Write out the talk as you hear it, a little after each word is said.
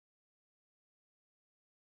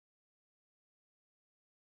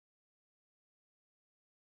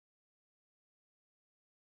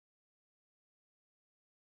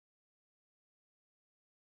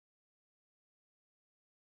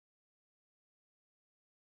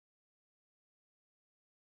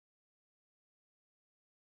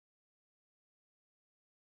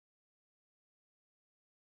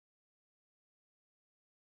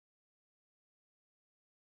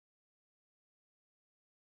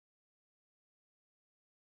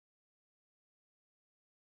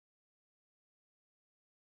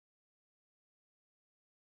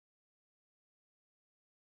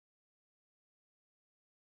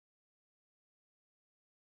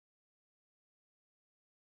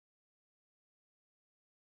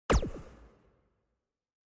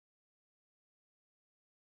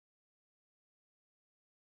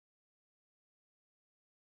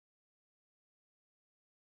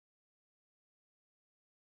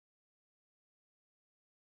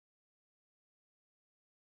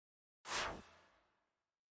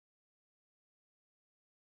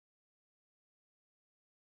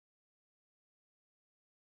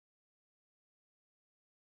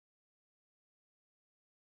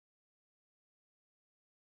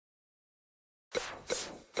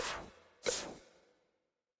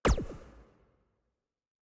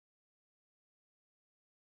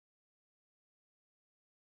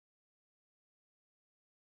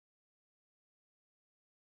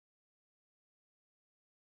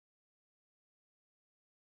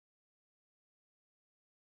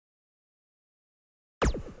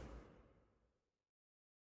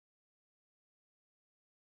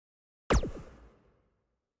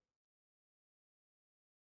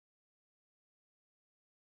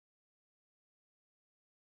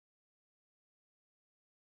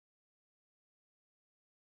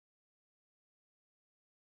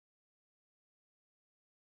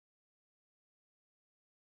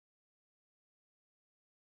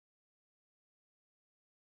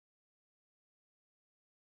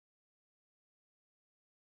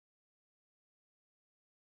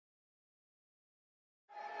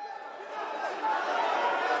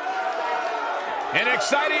An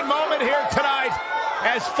exciting moment here tonight,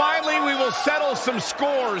 as finally we will settle some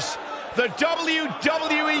scores. The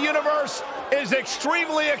WWE Universe is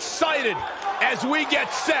extremely excited as we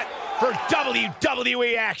get set for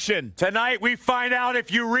WWE action. Tonight we find out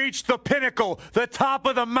if you reach the pinnacle, the top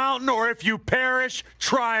of the mountain, or if you perish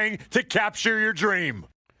trying to capture your dream.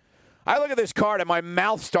 I look at this card and my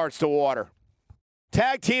mouth starts to water.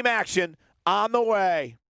 Tag team action on the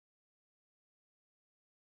way.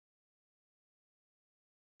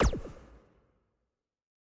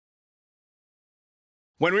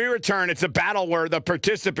 When we return, it's a battle where the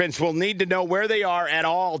participants will need to know where they are at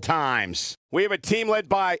all times. We have a team led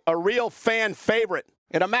by a real fan favorite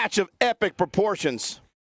in a match of epic proportions.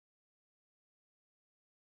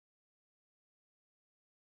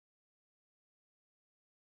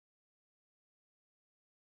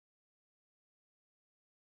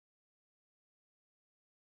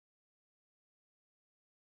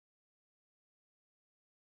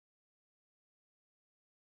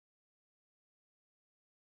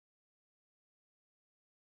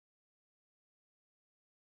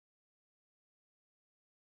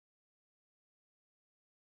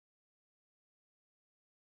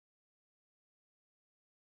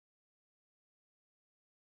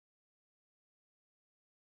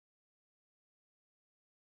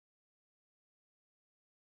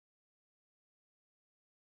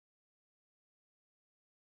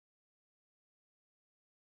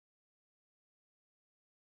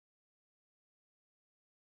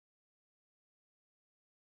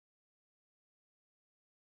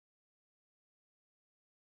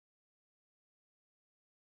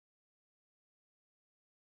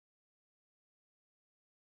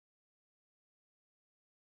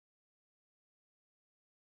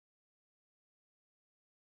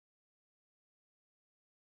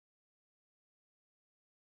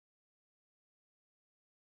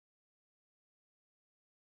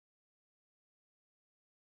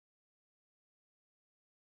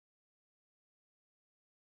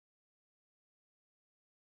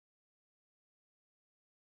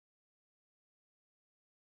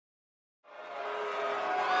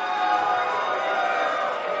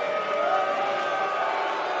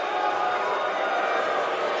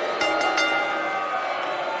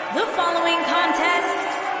 The following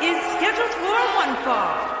contest is scheduled for one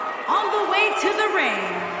fall. On the way to the ring,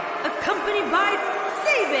 accompanied by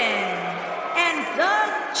Sabin and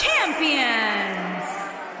the champions,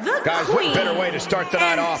 the Guys, what better way to start the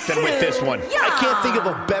night off than with this one? I can't think of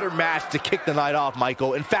a better match to kick the night off,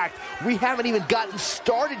 Michael. In fact, we haven't even gotten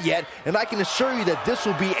started yet, and I can assure you that this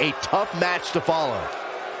will be a tough match to follow.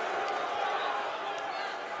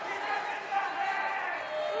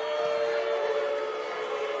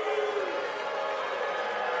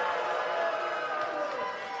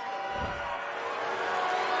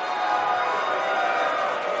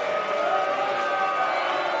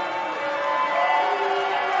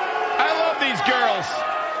 These girls.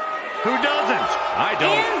 Who doesn't? I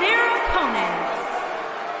don't. And their opponents,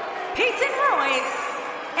 Peyton Royce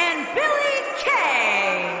and Billy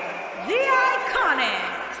Kay, the Iconics.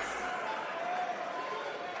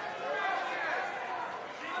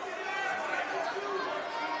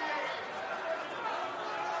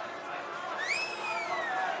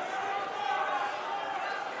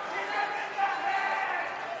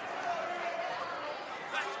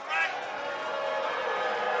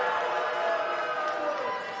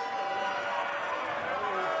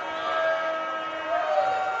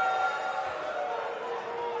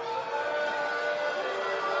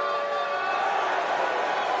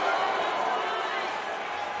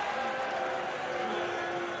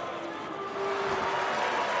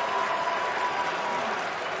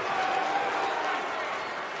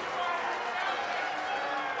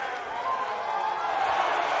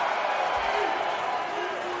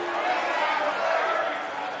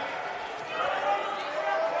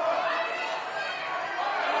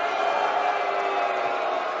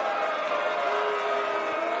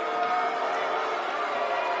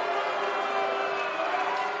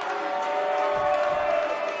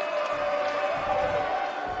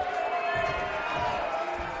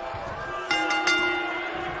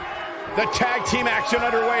 The tag team action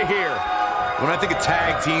underway here. When I think of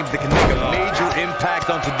tag teams that can make a major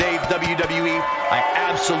impact on today's WWE, I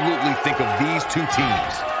absolutely think of these two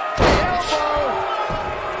teams.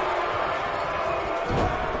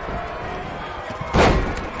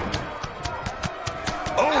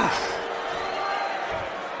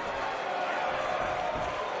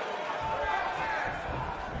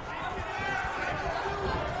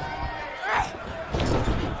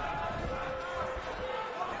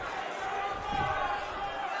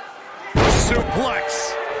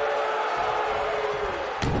 Suplex.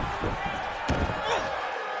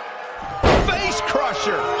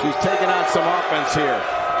 She's taking on some offense here.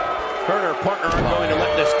 Her and her partner aren't going to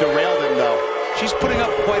let this derail them, though. She's putting up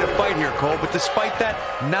quite a fight here, Cole, but despite that,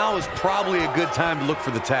 now is probably a good time to look for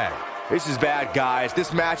the tag. This is bad, guys.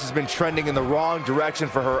 This match has been trending in the wrong direction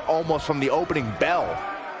for her almost from the opening bell.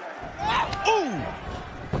 Ooh!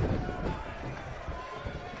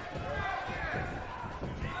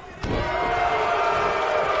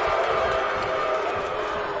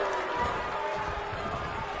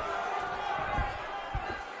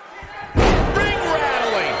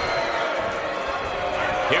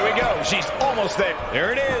 She's almost there.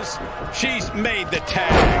 There it is. She's made the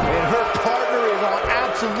tag. And her partner is on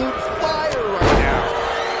absolute fire right now.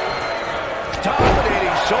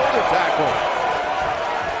 Dominating shoulder tackle.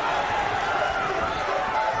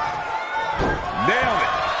 Nailed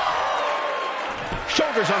it.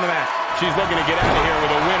 Shoulders on the mat. She's looking to get out of here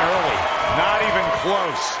with a win early. Not even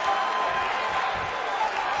close.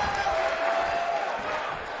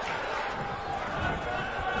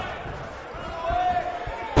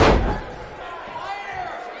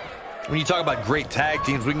 When you talk about great tag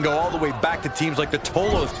teams, we can go all the way back to teams like the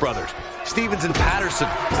Tolos brothers, Stevens and Patterson,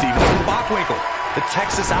 Stevens and Bockwinkel, the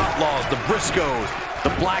Texas Outlaws, the Briscoes,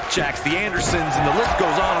 the Blackjacks, the Andersons, and the list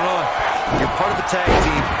goes on and on. When you're part of a tag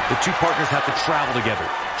team, the two partners have to travel together,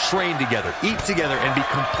 train together, eat together, and be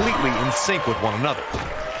completely in sync with one another.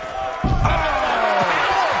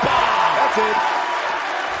 That's it.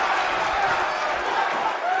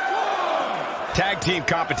 Tag team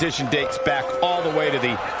competition dates back all the way to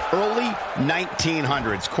the early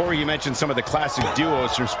 1900s. Corey, you mentioned some of the classic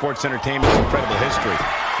duos from sports entertainment's incredible history.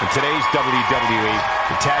 In today's WWE,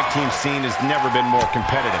 the tag team scene has never been more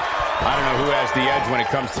competitive. I don't know who has the edge when it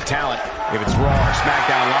comes to talent, if it's Raw or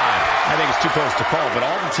SmackDown Live. I think it's too close to call, but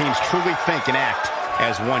all the teams truly think and act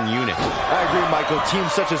as one unit. I agree, Michael.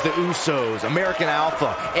 Teams such as the Usos, American Alpha,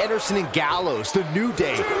 Anderson and Gallows, The New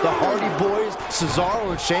Day, the Hardy Boys, Cesaro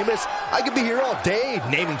and Sheamus. I could be here all day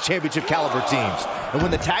naming championship caliber teams. And when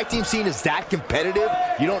the tag team scene is that competitive,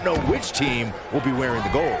 you don't know which team will be wearing the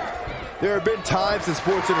gold. There have been times in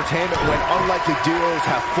sports entertainment when unlikely duos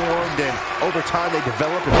have formed and over time they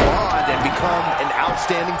develop and bond and become an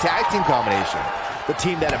outstanding tag team combination. The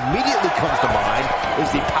team that immediately comes to mind is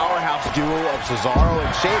the powerhouse duo of Cesaro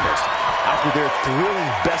and Sheamus. After their thrilling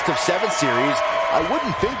best-of-7 series, I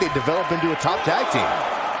wouldn't think they'd develop into a top tag team.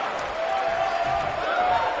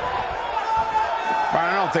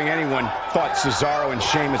 I don't think anyone thought Cesaro and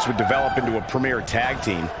Sheamus would develop into a premier tag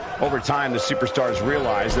team. Over time, the superstars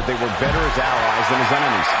realized that they were better as allies than as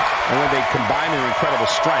enemies. And when they combined their incredible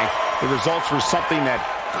strength, the results were something that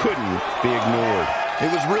couldn't be ignored. It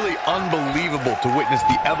was really unbelievable to witness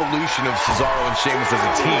the evolution of Cesaro and Sheamus as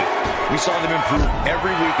a team. We saw them improve every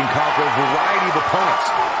week and conquer a variety of opponents.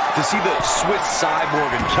 To see the Swiss Cyborg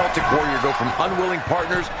and Celtic Warrior go from unwilling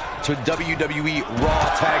partners to WWE Raw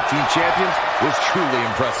Tag Team Champions was truly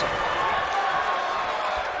impressive.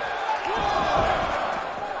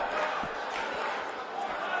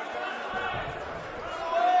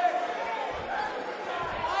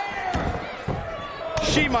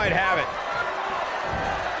 She might have it.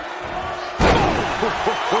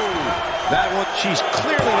 That one, she's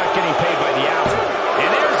clearly not getting paid by the hour. And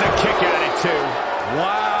there's a kick at it, too.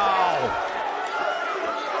 Wow.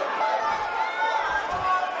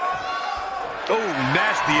 Oh,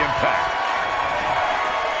 nasty impact.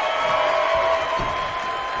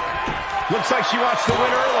 Looks like she wants to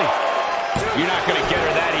win early. You're not going to get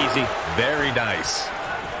her that easy. Very nice.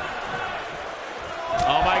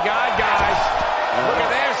 Oh, my God, guys. Look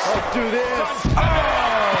at this. Let's do this. Oh!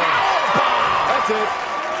 That's it.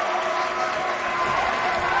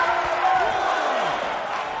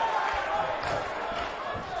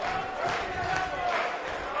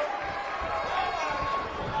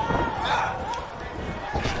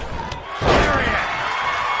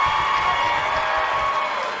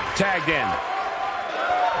 Tagged in.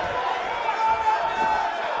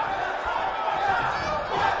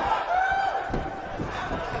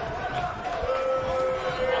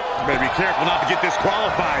 Better be careful not to get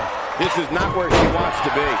disqualified. this is not where she wants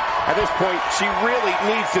to be. At this point, she really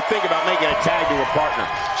needs to think about making a tag to her partner.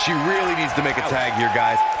 She really needs to make a tag here,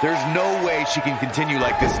 guys. There's no way she can continue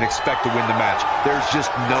like this and expect to win the match. There's just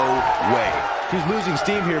no way. She's losing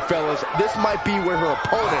steam here, fellas. This might be where her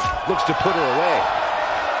opponent looks to put her away.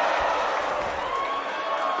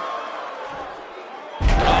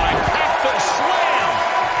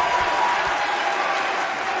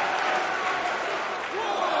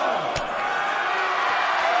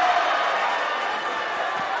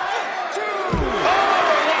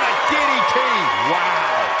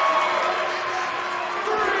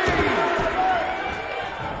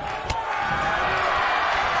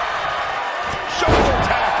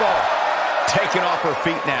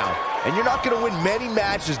 And you're not going to win many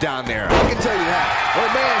matches down there, I can tell you that. Oh,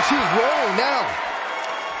 man, she's rolling now.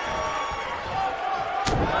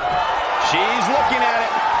 She's looking at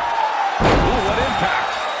it. Ooh, what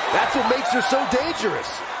impact. That's what makes her so dangerous.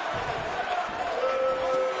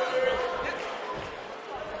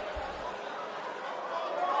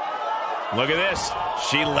 Look at this.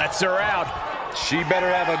 She lets her out. She better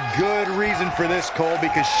have a good reason for this, Cole,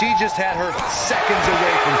 because she just had her seconds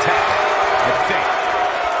away from tapping, I think.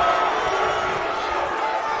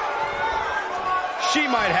 She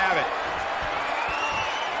might have it.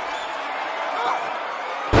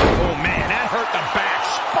 Oh, man, that hurt the back.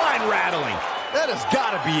 Spine rattling. That has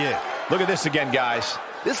got to be it. Look at this again, guys.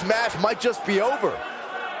 This match might just be over.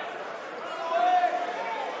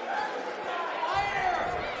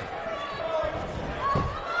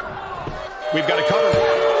 We've got to cover.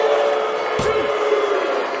 2,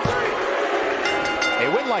 3.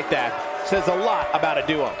 A win like that says a lot about a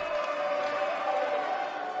duo.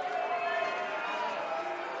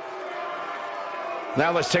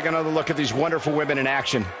 Now let's take another look at these wonderful women in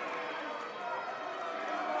action.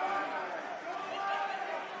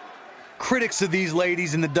 Critics of these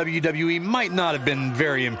ladies in the WWE might not have been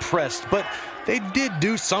very impressed, but they did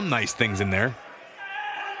do some nice things in there.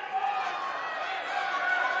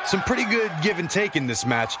 Some pretty good give and take in this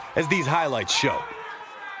match, as these highlights show.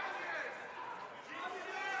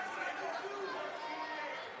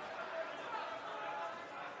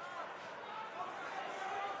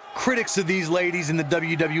 Critics of these ladies in the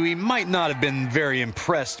WWE might not have been very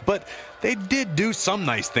impressed, but they did do some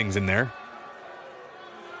nice things in there.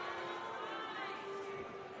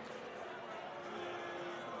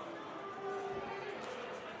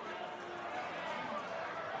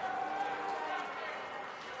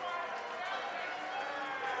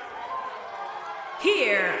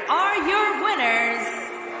 Here are your winners,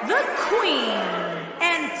 the Queen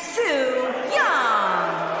and Su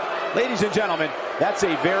Yung. Ladies and gentlemen, that's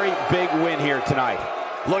a very big win here tonight.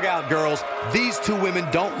 Look out, girls. These two women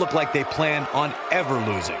don't look like they plan on ever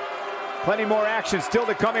losing. Plenty more action still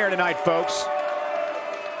to come here tonight, folks.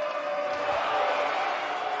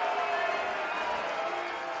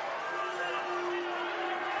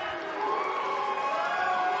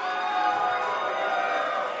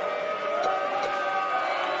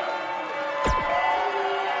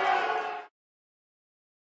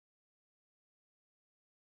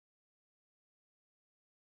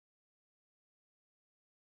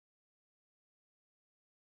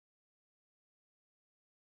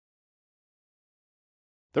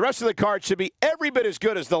 The rest of the card should be every bit as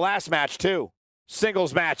good as the last match, too.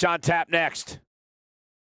 Singles match on tap next.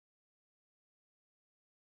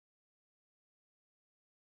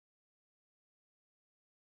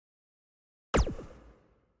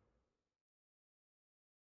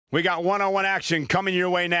 We got one-on-one action coming your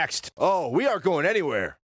way next. Oh, we aren't going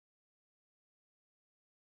anywhere.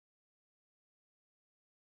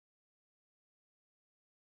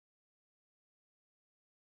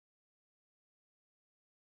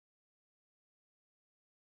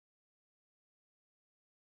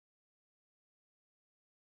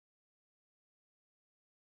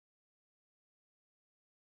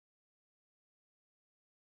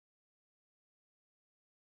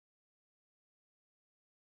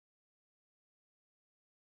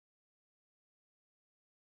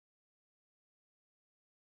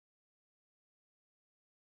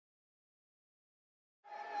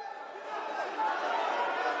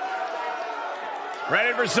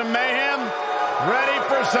 Ready for some mayhem? Ready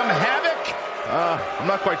for some havoc? I'm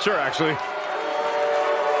not quite sure, actually.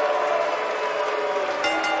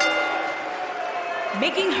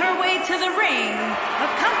 Making her way to the ring,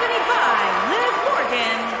 accompanied by Liv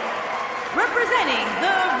Morgan, representing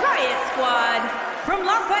the Riot Squad from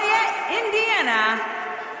Lafayette, Indiana,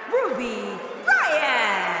 Ruby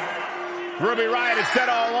Riot. Ruby Riot has said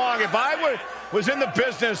all along, if I was in the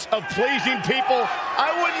business of pleasing people,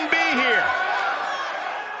 I wouldn't be here.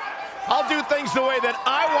 I'll do things the way that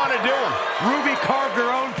I want to do them. Ruby carved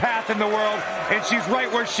her own path in the world, and she's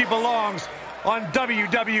right where she belongs, on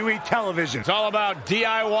WWE television. It's all about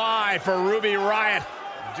DIY for Ruby Riot.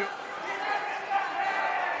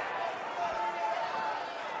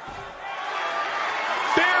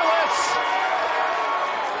 Fearless!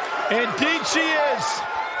 Indeed she is.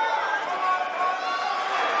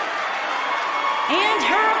 And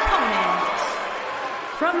her opponent,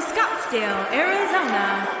 from Scottsdale,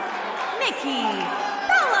 Arizona, Nikki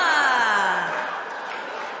Bella.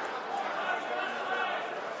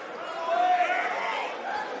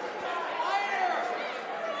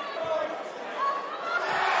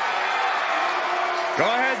 Go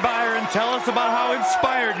ahead, Byron. Tell us about how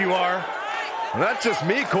inspired you are. Not just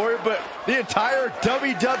me, Corey, but the entire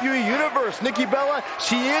WWE Universe. Nikki Bella,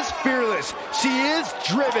 she is fearless. She is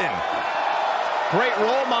driven. Great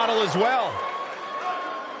role model as well.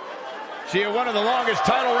 She had one of the longest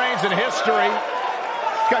title reigns in history.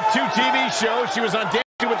 Got 2 TV shows. She was on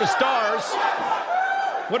Dancing with the Stars.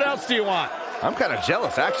 What else do you want? I'm kind of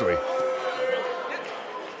jealous, actually.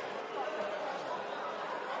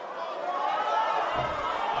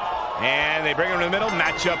 And they bring him to the middle.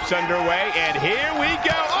 Matchup's underway. And here we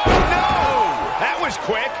go. Oh, no! That was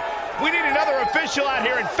quick. We need another official out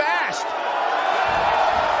here and fast.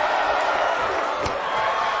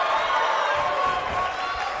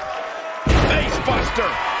 Face buster.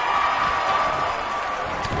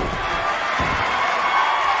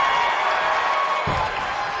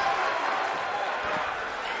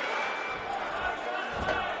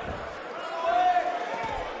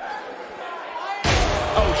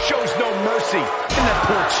 Shows no mercy. In that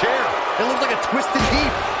poor chair. It looks like a twisted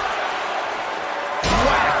heap.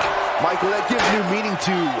 Whack. Michael, that gives new meaning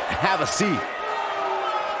to have a seat.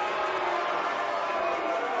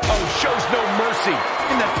 Oh, shows no mercy.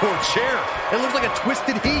 In that poor chair. It looks like a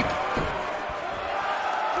twisted heap.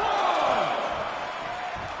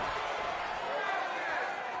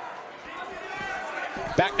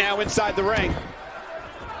 Back now inside the ring.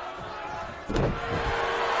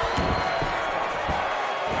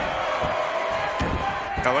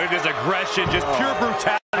 Now look at this aggression, just pure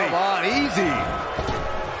brutality. Come on, easy.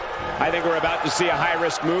 I think we're about to see a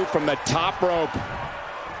high-risk move from the top rope.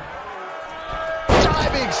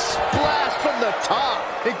 Diving splash from the top.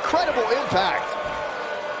 Incredible impact.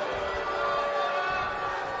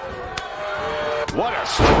 What a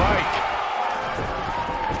strike.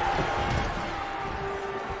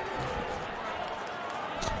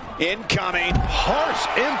 Incoming. Harsh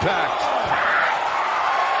impact.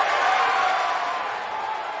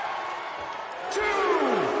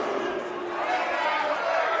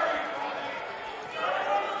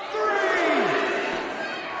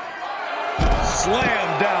 Slam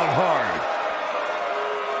down hard.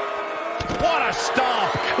 What a stomp.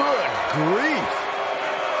 Good grief.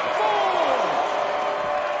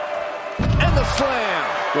 And the slam.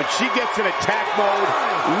 When she gets in attack mode,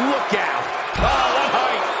 look out. Oh, what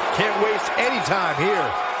height. Can't waste any time here.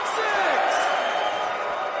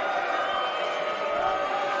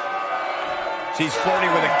 6. She's flirting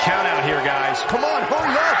with a count out here, guys. Come on, hurry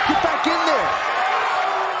up. Get back in there.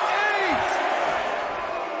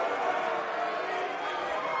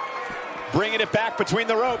 8. Bringing it back between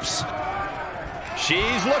the ropes.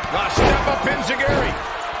 She's looked. A step up Enziguri.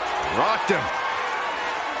 Rocked him.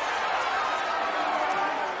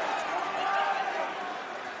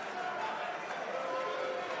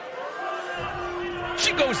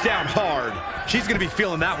 She goes down hard. She's going to be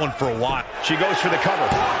feeling that one for a while. She goes for the cover.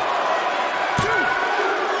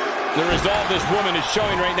 The resolve this woman is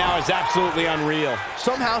showing right now is absolutely unreal.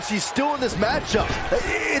 Somehow she's still in this matchup.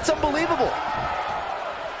 It's unbelievable.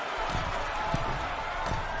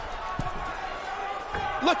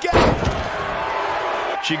 Look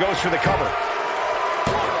out! She goes for the cover.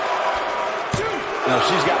 Now,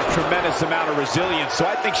 she's got a tremendous amount of resilience, so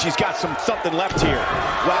I think she's got something left here.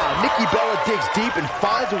 Wow, Nikki Bella digs deep and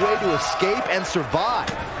finds a way to escape and survive.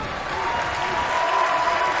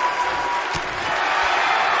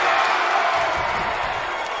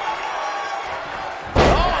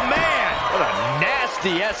 Oh, man! What a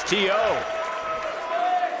nasty STO.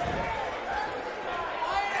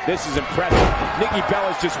 This is impressive. Nikki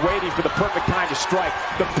Bella's just waiting for the perfect time to strike.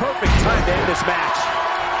 The perfect time to end this match.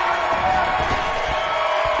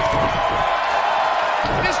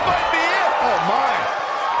 This might be it. Oh,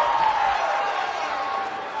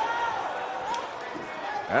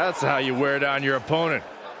 my. That's how you wear down your opponent.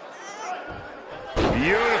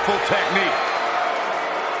 Beautiful technique.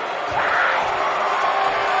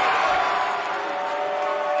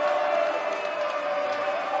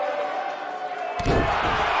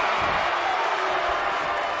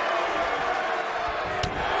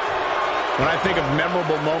 When I think of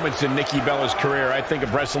memorable moments in Nikki Bella's career, I think of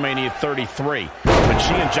WrestleMania 33, when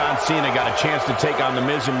she and John Cena got a chance to take on The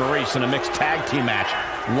Miz and Maurice in a mixed tag team match,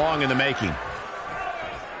 long in the making.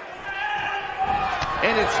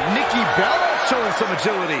 And it's Nikki Bella showing some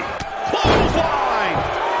agility. Clothesline!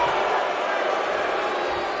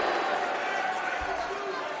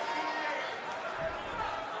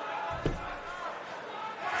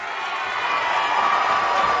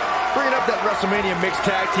 Bringing up that WrestleMania mixed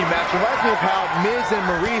tag team match reminds me of how Miz and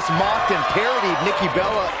Maurice mocked and parodied Nikki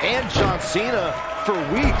Bella and John Cena for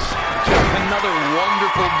weeks. Just another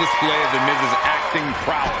wonderful display of The Miz's acting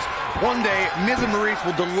prowess. One day, Miz and Maurice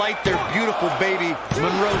will delight their beautiful baby,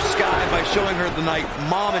 Monroe Sky, by showing her the night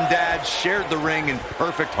Mom and Dad shared the ring in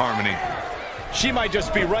perfect harmony. She might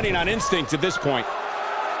just be running on instinct at this point.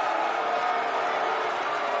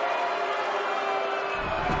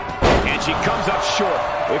 And she comes up short.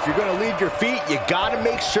 If you're going to leave your feet, you got to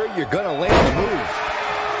make sure you're going to land the move.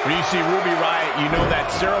 When you see Ruby Riott, you know that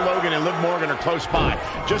Sarah Logan and Liv Morgan are close by,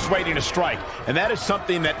 just waiting to strike. And that is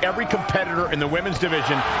something that every competitor in the women's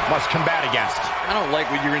division must combat against. I don't like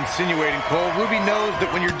what you're insinuating, Cole. Ruby knows that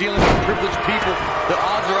when you're dealing with privileged people, the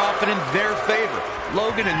odds are often in their favor.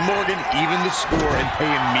 Logan and Morgan even the score and pay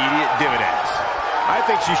immediate dividends. I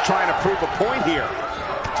think she's trying to prove a point here.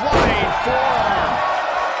 Flying forearm.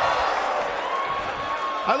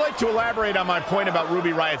 I'd like to elaborate on my point about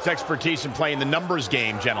Ruby Riott's expertise in playing the numbers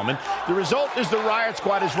game, gentlemen. The result is the Riott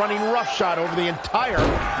Squad is running roughshod over the entire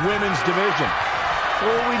women's division.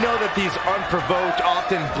 Well, we know that these unprovoked,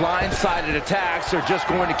 often blindsided attacks are just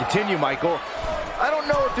going to continue, Michael. I don't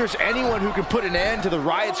know if there's anyone who can put an end to the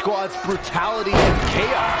Riott Squad's brutality and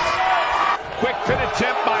chaos. Quick pin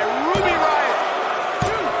attempt by Ruby Riott.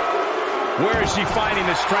 Where is she finding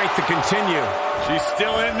the strength to continue? She's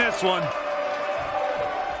still in this one.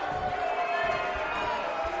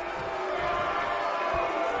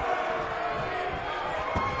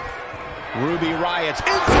 Ruby Riott's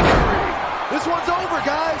insecurity. This one's over,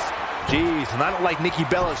 guys. Jeez, and I don't like Nikki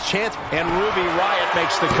Bella's chance. And Ruby Riott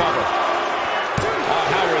makes the cover. Oh,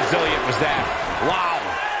 how resilient was that? Wow.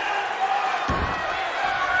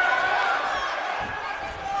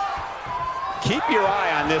 Keep your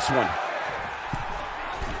eye on this one.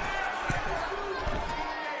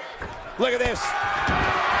 Look at this.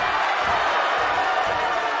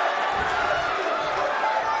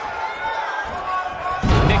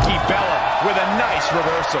 Nikki Bella with a nice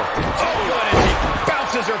reversal. Oh, good, and she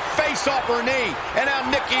bounces her face off her knee. And now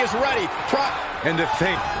Nikki is ready. And to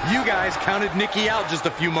think, you guys counted Nikki out just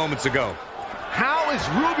a few moments ago. How is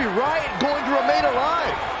Ruby Riott going to remain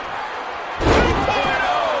alive?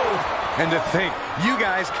 2.0! And to think, you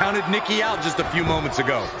guys counted Nikki out just a few moments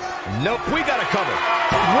ago. Nope, we got to cover.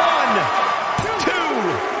 1, 2,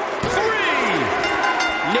 3.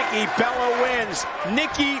 Nikki Bella wins.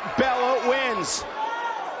 Nikki Bella wins.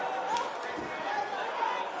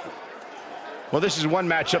 Well, this is one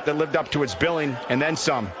matchup that lived up to its billing, and then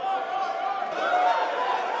some.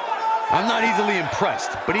 I'm not easily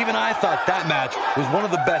impressed, but even I thought that match was one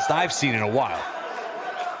of the best I've seen in a while.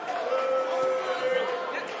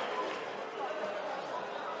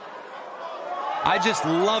 I just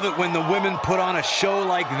love it when the women put on a show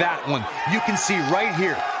like that one. You can see right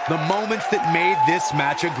here the moments that made this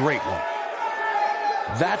match a great one.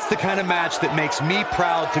 That's the kind of match that makes me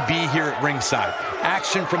proud to be here at ringside.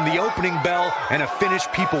 Action from the opening bell and a finish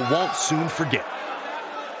people won't soon forget.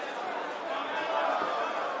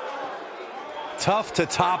 Tough to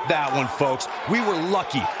top that one, folks. We were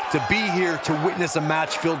lucky to be here to witness a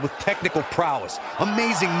match filled with technical prowess,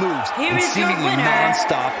 amazing moves, and seemingly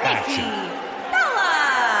non-stop action.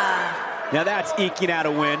 Now that's eking out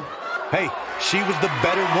a win. Hey, she was the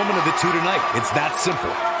better woman of the two tonight. It's that simple.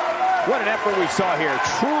 What an effort we saw here.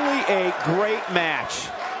 Truly a great match.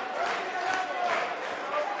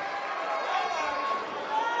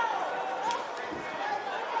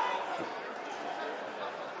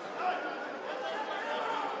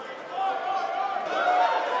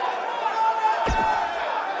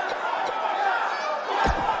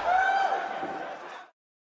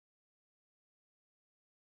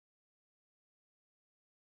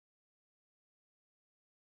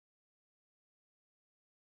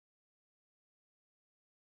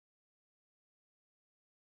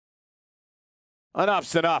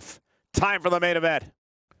 Enough's enough. Time for the main event.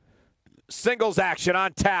 Singles action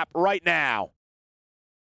on tap right now.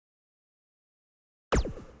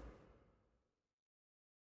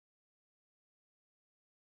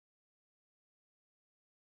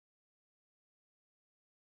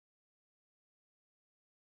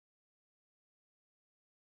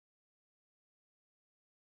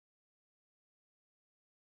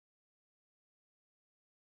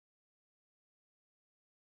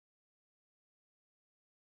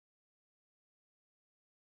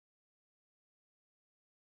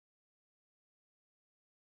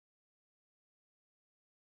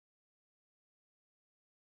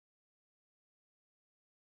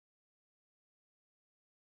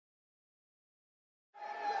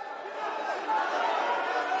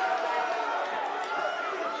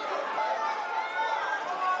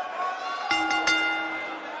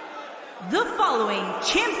 The following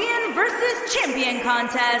champion versus champion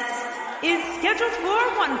contest is scheduled for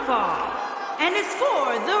one fall and is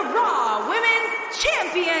for the Raw Women's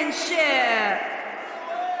Championship.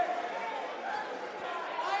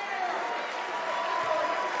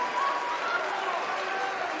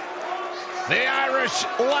 The Irish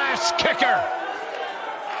last kicker.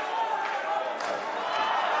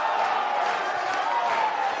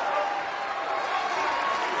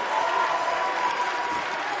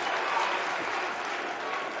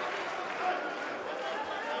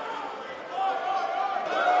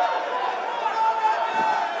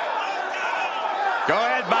 Go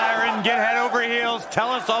ahead, Byron. Get head over heels.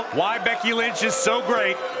 Tell us why Becky Lynch is so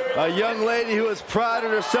great. A young lady who has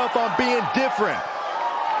prided herself on being different.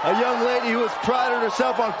 A young lady who has prided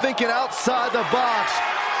herself on thinking outside the box.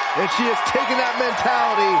 And she has taken that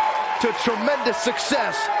mentality to tremendous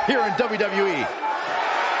success here in WWE.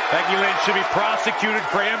 Becky Lynch should be prosecuted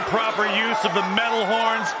for improper use of the metal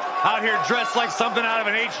horns, out here dressed like something out of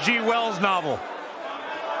an H.G. Wells novel.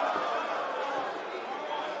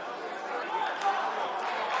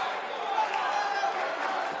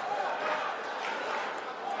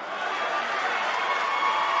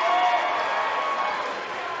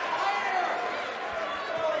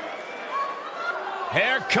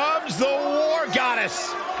 Here comes the War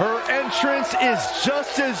Goddess. Her entrance is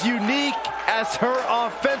just as unique as her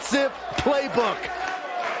offensive playbook.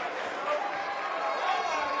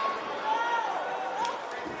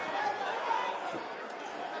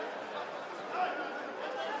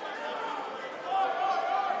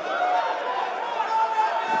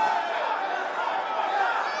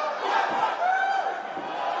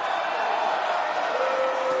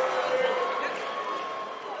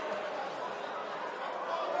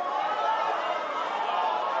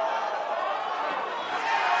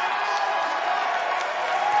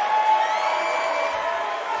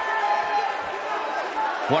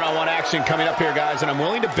 One-on-one action coming up here, guys, and I'm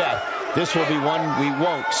willing to bet this will be one we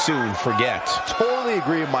won't soon forget. Totally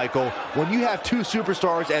agree, Michael. When you have two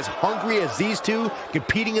superstars as hungry as these two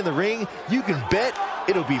competing in the ring, you can bet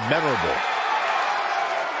it'll be memorable.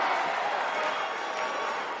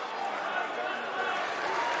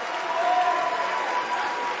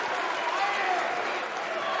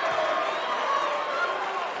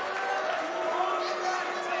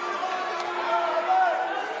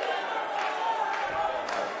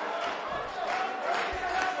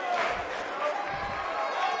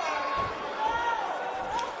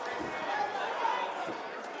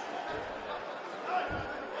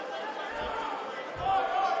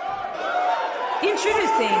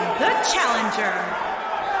 Introducing the challenger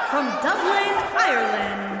from Dublin,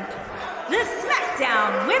 Ireland, the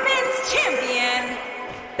SmackDown Women's Champion,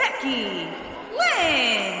 Becky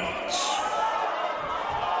Lynch.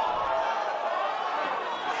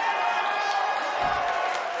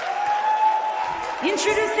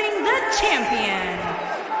 Introducing the champion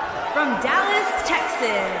from Dallas,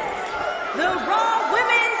 Texas, the Raw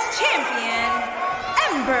Women's Champion,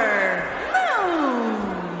 Ember Moon.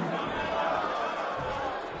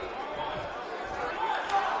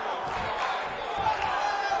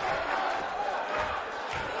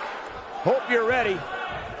 Hope you're ready.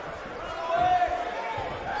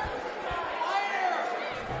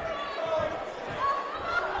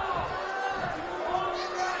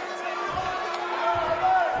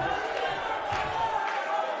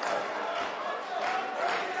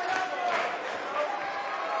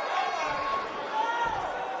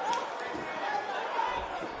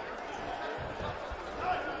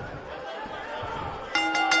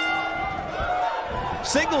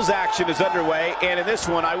 Singles action is underway, and in this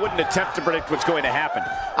one, I wouldn't attempt to predict what's going to happen.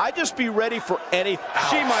 I'd just be ready for anything.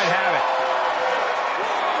 She might have it.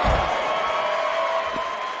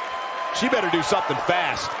 She better do something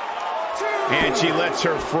fast. And she lets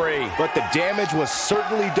her free. But the damage was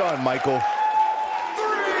certainly done, Michael.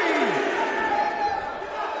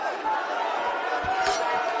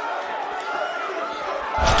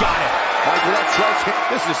 Got it. Michael,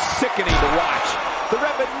 this is sickening to watch. The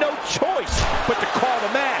ref had no choice but to call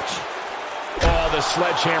the match. Oh, the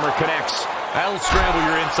sledgehammer connects. That'll scramble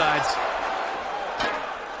your insides.